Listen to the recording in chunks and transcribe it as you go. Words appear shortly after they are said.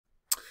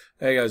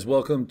Hey guys,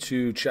 welcome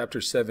to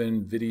Chapter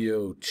 7,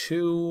 Video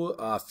 2,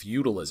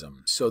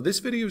 Feudalism. So this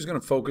video is going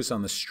to focus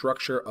on the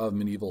structure of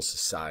medieval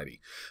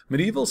society.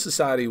 Medieval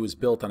society was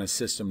built on a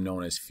system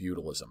known as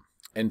feudalism.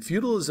 And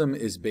feudalism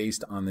is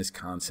based on this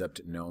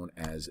concept known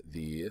as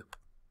the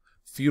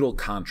feudal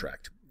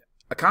contract.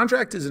 A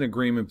contract is an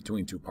agreement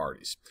between two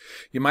parties.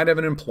 You might have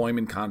an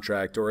employment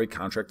contract or a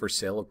contract for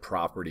sale of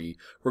property.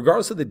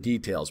 Regardless of the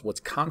details, what's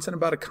constant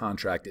about a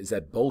contract is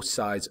that both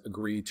sides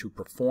agree to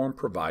perform,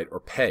 provide, or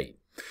pay.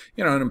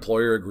 You know, an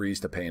employer agrees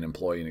to pay an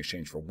employee in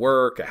exchange for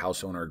work, a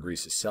house owner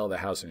agrees to sell the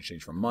house in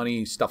exchange for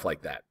money, stuff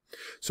like that.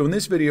 So in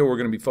this video, we're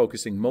going to be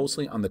focusing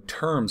mostly on the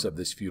terms of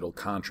this feudal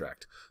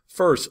contract.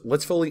 First,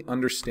 let's fully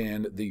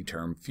understand the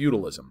term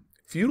feudalism.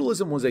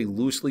 Feudalism was a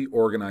loosely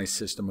organized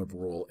system of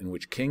rule in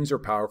which kings or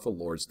powerful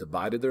lords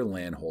divided their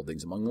land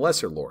holdings among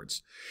lesser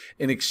lords.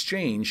 In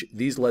exchange,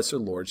 these lesser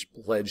lords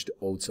pledged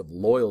oaths of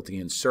loyalty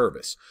and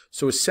service.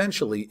 So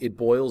essentially, it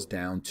boils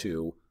down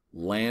to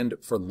land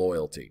for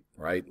loyalty,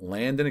 right?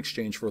 Land in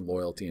exchange for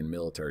loyalty and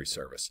military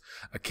service.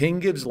 A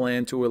king gives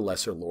land to a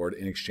lesser lord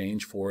in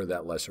exchange for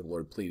that lesser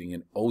lord pleading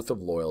an oath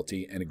of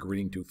loyalty and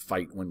agreeing to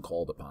fight when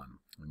called upon.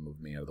 Let me move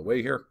me out of the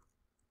way here.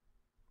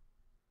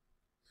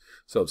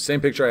 So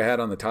same picture I had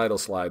on the title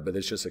slide, but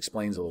this just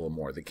explains a little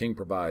more. The king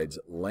provides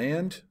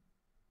land,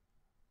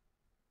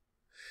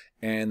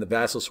 and the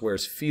vassal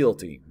swears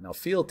fealty. Now,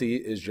 fealty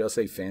is just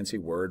a fancy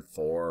word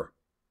for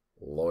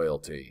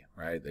loyalty,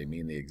 right? They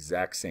mean the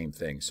exact same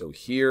thing. So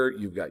here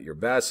you've got your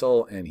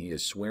vassal, and he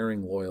is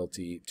swearing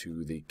loyalty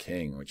to the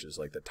king, which is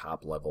like the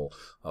top level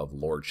of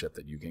lordship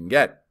that you can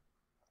get.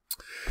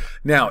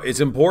 Now,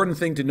 it's an important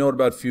thing to note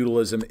about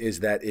feudalism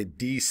is that it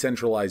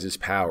decentralizes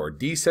power.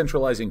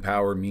 Decentralizing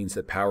power means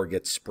that power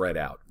gets spread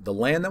out. The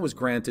land that was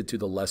granted to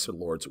the lesser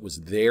lords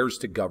was theirs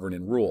to govern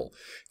and rule.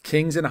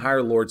 Kings and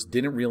higher lords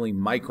didn't really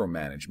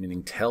micromanage,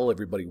 meaning tell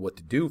everybody what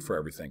to do for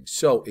everything.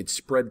 So it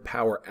spread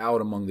power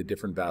out among the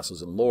different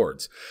vassals and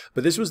lords.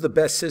 But this was the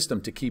best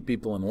system to keep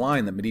people in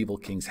line that medieval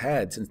kings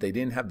had, since they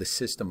didn't have the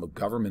system of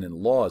government and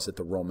laws that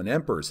the Roman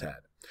emperors had.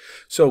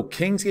 So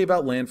kings gave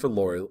out land for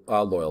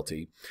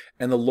loyalty,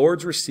 and the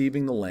lords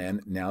receiving the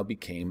land now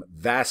became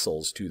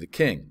vassals to the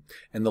king,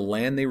 and the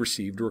land they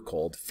received were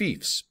called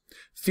fiefs.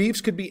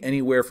 Fiefs could be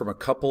anywhere from a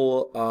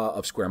couple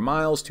of square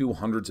miles to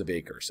hundreds of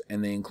acres,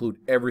 and they include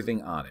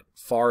everything on it: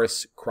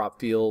 forests,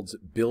 crop fields,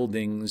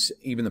 buildings,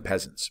 even the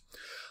peasants.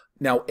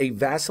 Now, a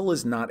vassal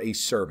is not a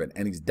servant,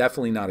 and he's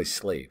definitely not a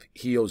slave.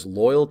 He owes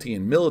loyalty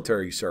and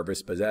military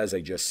service, but as I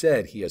just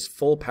said, he has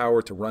full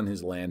power to run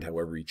his land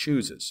however he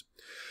chooses.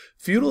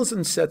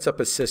 Feudalism sets up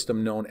a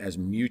system known as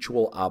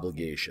mutual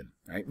obligation.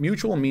 Right?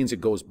 Mutual means it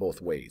goes both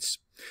ways.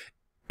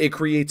 It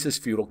creates this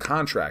feudal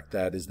contract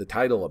that is the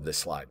title of this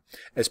slide.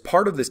 As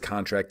part of this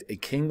contract, a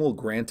king will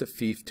grant a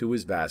fief to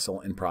his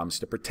vassal and promise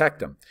to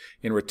protect him.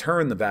 In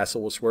return, the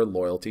vassal will swear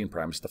loyalty and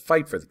promise to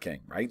fight for the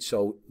king, right?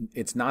 So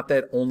it's not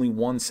that only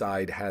one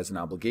side has an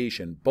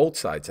obligation. Both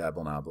sides have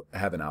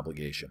an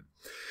obligation.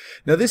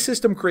 Now, this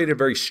system created a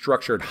very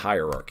structured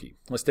hierarchy.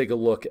 Let's take a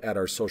look at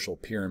our social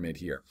pyramid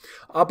here.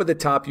 Up at the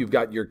top, you've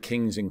got your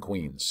kings and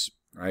queens.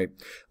 Right?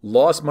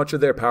 Lost much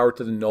of their power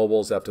to the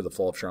nobles after the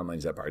fall of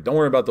Charlemagne's empire. Don't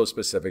worry about those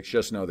specifics.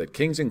 Just know that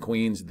kings and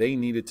queens, they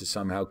needed to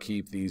somehow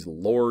keep these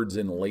lords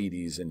and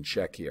ladies in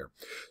check here.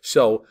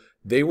 So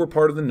they were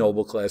part of the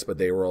noble class, but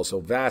they were also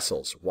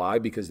vassals. Why?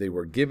 Because they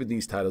were given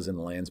these titles and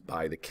lands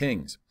by the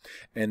kings.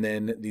 And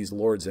then these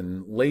lords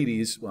and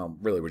ladies, well,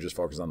 really we're just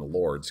focused on the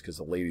lords because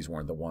the ladies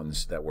weren't the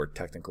ones that were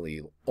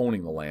technically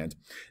owning the land.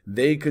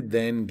 They could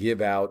then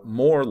give out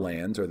more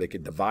lands, or they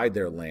could divide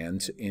their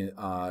lands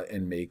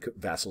and make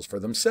vassals for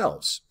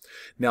themselves.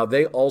 Now,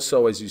 they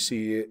also, as you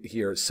see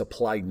here,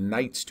 supplied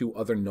knights to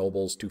other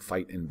nobles to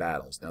fight in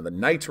battles. Now, the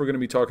knights we're going to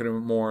be talking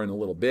about more in a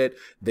little bit.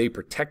 They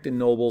protected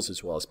nobles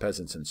as well as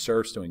peasants and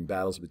serfs doing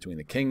battles between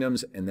the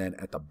kingdoms. And then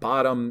at the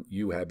bottom,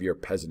 you have your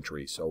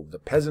peasantry. So the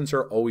peasants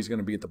are always going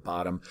to be at the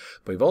bottom,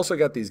 but we've also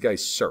got these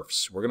guys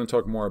serfs. We're going to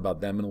talk more about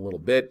them in a little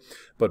bit,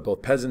 but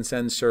both peasants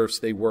and serfs,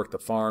 they worked the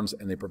farms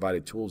and they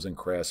provided tools and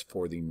crafts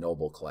for the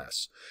noble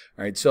class.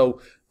 All right,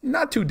 so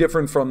not too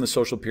different from the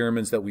social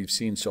pyramids that we've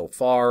seen so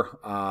far,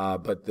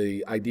 but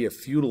the idea of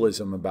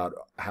feudalism about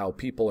how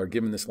people are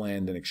given this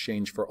land in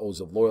exchange for oaths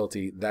of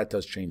loyalty, that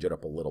does change it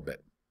up a little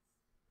bit.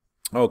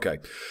 Okay,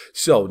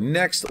 so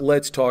next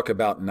let's talk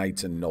about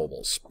knights and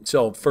nobles.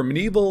 So for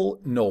medieval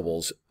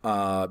nobles,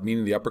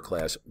 meaning the upper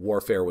class,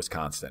 warfare was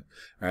constant.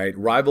 All right,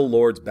 rival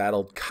lords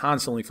battled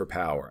constantly for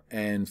power,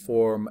 and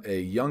from a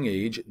young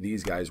age,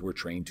 these guys were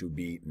trained to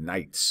be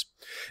knights.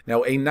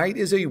 Now, a knight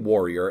is a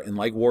warrior, and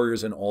like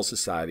warriors in all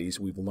societies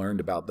we've learned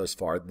about thus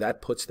far,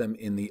 that puts them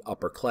in the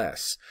upper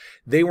class.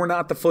 They were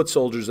not the foot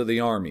soldiers of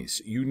the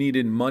armies. You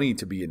needed money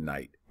to be a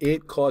knight.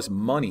 It cost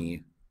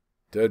money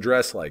to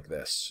dress like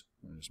this.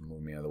 Just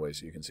move me out of the way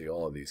so you can see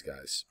all of these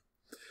guys.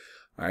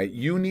 All right,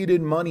 you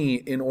needed money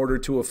in order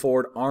to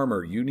afford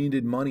armor. You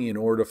needed money in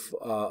order to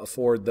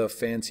afford the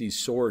fancy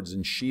swords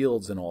and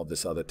shields and all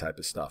this other type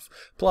of stuff.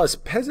 Plus,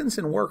 peasants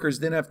and workers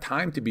didn't have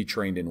time to be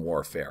trained in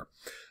warfare.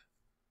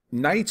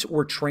 Knights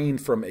were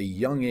trained from a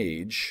young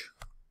age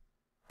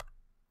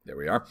There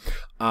we are.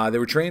 They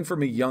were trained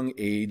from a young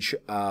age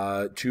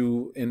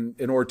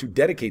in order to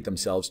dedicate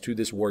themselves to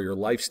this warrior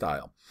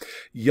lifestyle.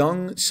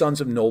 Young sons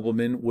of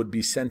noblemen would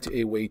be sent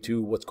away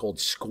to what's called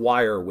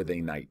squire with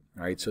a knight.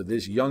 All right, so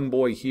this young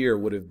boy here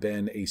would have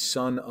been a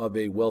son of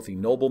a wealthy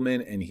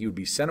nobleman, and he would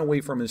be sent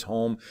away from his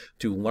home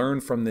to learn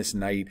from this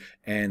knight,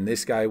 and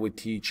this guy would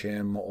teach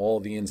him all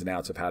the ins and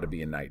outs of how to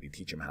be a knight. He'd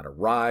teach him how to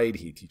ride,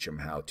 he'd teach him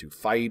how to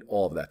fight,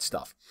 all of that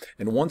stuff.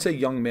 And once a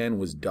young man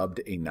was dubbed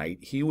a knight,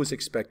 he was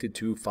expected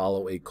to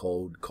follow a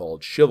code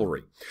called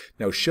chivalry.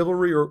 Now,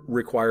 chivalry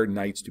required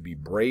knights to be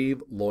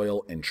brave,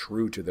 loyal, and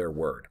true to their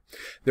word.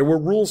 There were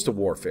rules to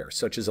warfare,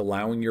 such as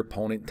allowing your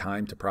opponent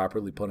time to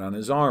properly put on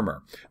his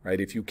armor,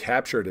 right? If you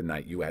captured a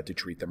knight, you had to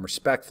treat them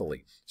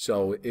respectfully.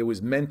 So it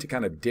was meant to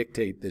kind of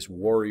dictate this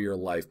warrior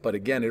life. But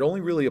again, it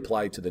only really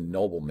applied to the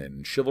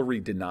noblemen. Chivalry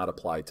did not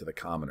apply to the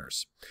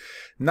commoners.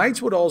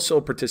 Knights would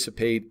also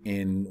participate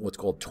in what's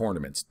called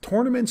tournaments.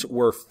 Tournaments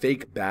were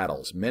fake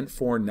battles meant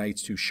for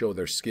knights to show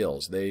their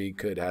skills. They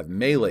could have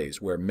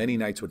melees where many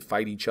knights would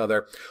fight each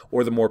other,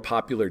 or the more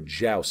popular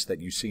jousts that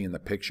you see in the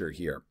picture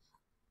here.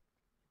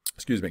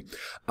 Excuse me.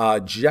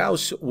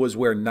 Joust was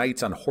where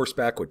knights on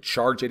horseback would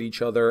charge at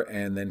each other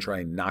and then try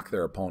and knock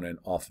their opponent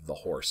off of the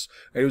horse.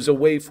 It was a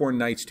way for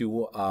knights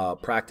to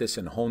practice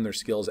and hone their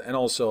skills, and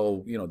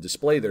also,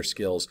 display their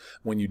skills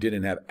when you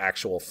didn't have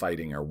actual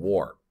fighting or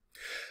war.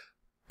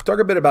 Talk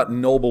a bit about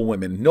noble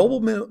women. Noble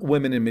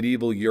women in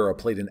medieval Europe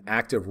played an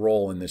active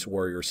role in this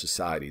warrior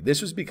society.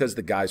 This was because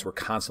the guys were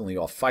constantly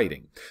off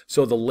fighting.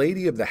 So the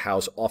lady of the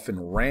house often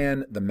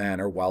ran the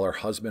manor while her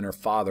husband or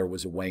father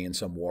was away in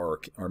some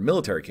war or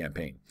military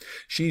campaign.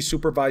 She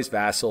supervised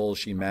vassals,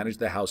 she managed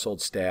the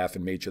household staff,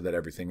 and made sure that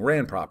everything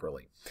ran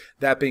properly.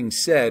 That being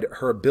said,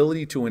 her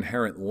ability to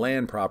inherit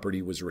land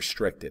property was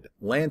restricted.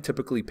 Land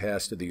typically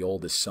passed to the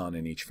oldest son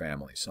in each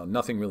family, so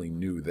nothing really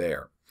new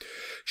there.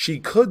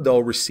 She could, though,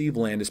 receive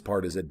land as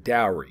part of a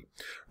dowry.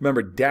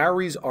 Remember,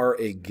 dowries are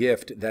a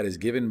gift that is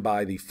given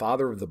by the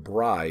father of the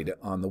bride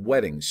on the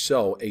wedding.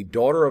 So a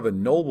daughter of a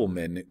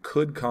nobleman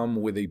could come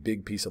with a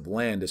big piece of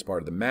land as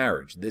part of the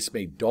marriage. This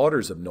made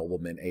daughters of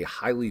noblemen a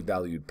highly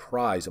valued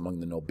prize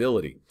among the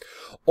nobility.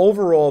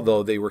 Overall,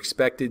 though, they were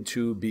expected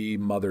to be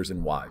mothers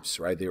and wives,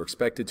 right? They were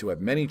expected to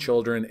have many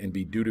children and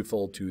be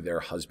dutiful to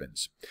their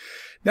husbands.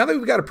 Now that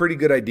we've got a pretty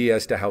good idea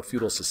as to how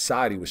feudal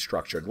society was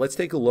structured, let's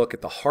take a look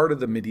at the heart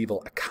of the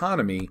medieval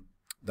economy,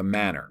 the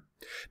manor.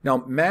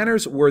 Now,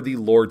 manors were the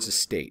lord's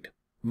estate.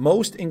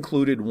 Most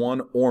included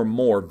one or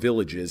more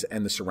villages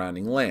and the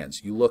surrounding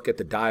lands. You look at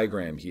the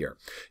diagram here.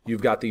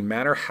 You've got the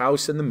manor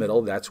house in the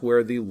middle. That's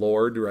where the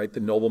lord, right,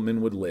 the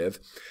nobleman would live.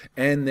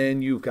 And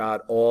then you've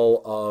got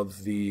all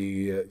of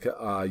the,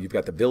 you've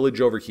got the village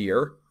over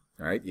here.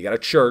 All right, you got a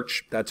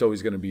church. That's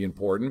always going to be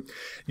important.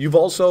 You've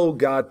also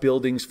got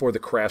buildings for the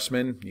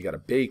craftsmen. You got a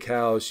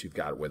bakehouse. You've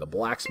got where the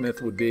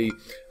blacksmith would be.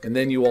 And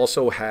then you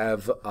also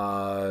have,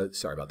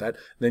 sorry about that.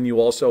 Then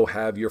you also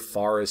have your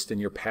forest and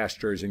your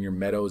pastures and your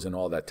meadows and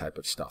all that type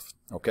of stuff.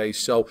 Okay,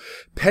 so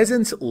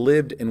peasants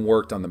lived and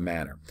worked on the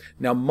manor.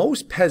 Now,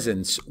 most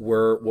peasants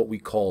were what we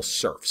call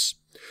serfs.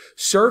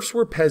 Serfs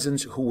were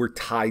peasants who were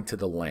tied to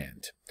the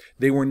land.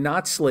 They were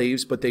not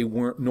slaves, but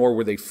nor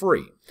were they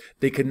free.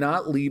 They could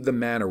not leave the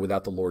manor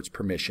without the lord's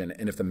permission,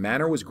 and if the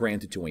manor was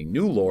granted to a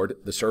new lord,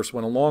 the serfs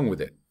went along with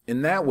it.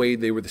 In that way,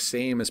 they were the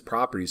same as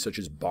properties such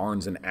as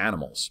barns and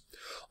animals.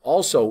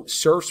 Also,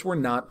 serfs were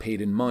not paid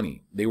in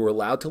money. They were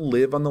allowed to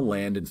live on the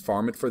land and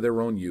farm it for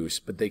their own use,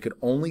 but they could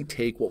only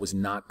take what was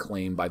not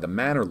claimed by the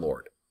manor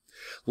lord.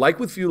 Like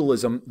with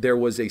feudalism, there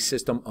was a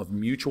system of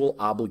mutual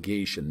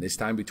obligation, this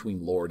time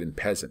between lord and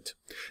peasant.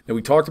 Now,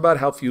 we talked about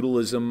how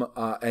feudalism,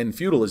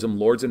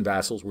 lords and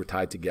vassals were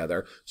tied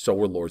together, so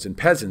were lords and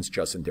peasants,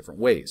 just in different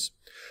ways.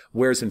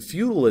 Whereas in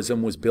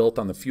feudalism was built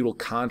on the feudal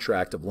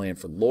contract of land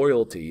for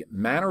loyalty,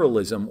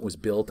 manorialism was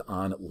built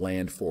on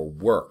land for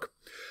work.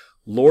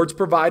 Lords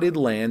provided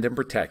land and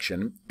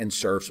protection, and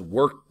serfs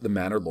worked the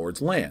manor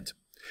lord's land.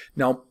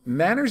 Now,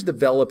 manors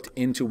developed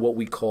into what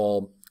we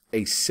call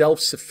a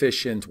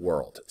self-sufficient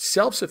world.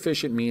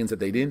 Self-sufficient means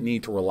that they didn't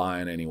need to rely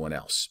on anyone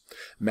else.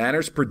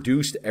 Manors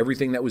produced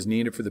everything that was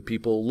needed for the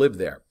people who lived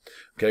there.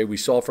 Okay, we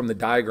saw from the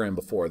diagram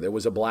before, there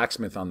was a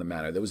blacksmith on the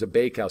manor, there was a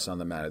bakehouse on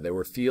the manor, there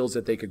were fields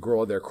that they could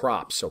grow their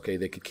crops, okay,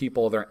 they could keep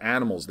all their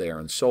animals there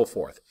and so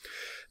forth.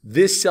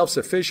 This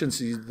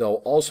self-sufficiency, though,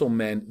 also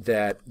meant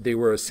that they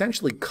were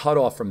essentially cut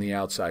off from the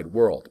outside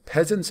world.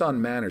 Peasants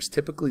on manors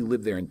typically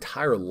lived their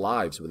entire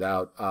lives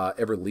without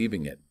ever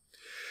leaving it.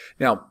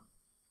 Now,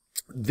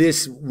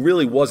 this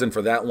really wasn't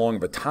for that long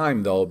of a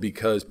time, though,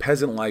 because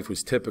peasant life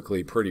was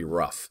typically pretty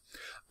rough.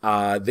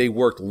 They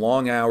worked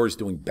long hours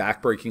doing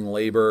backbreaking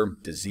labor.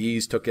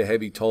 Disease took a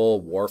heavy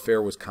toll.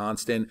 Warfare was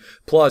constant.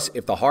 Plus,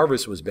 if the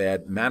harvest was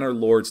bad, manor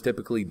lords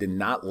typically did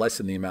not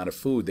lessen the amount of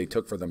food they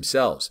took for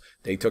themselves.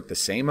 They took the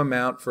same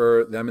amount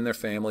for them and their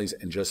families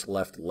and just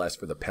left less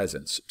for the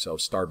peasants. So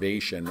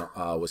starvation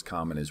was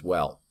common as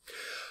well.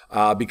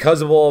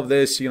 Because of all of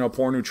this,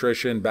 poor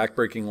nutrition,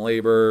 backbreaking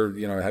labor,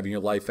 having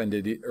your life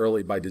ended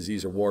early by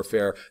disease or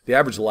warfare, the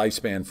average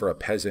lifespan for a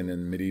peasant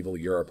in medieval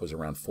Europe was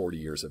around 40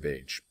 years of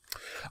age.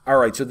 All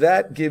right, so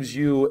that gives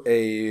you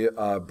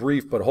a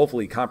brief but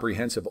hopefully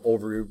comprehensive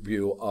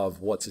overview of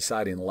what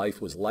society and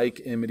life was like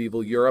in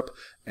medieval Europe,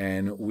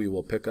 and we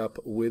will pick up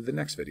with the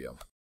next video.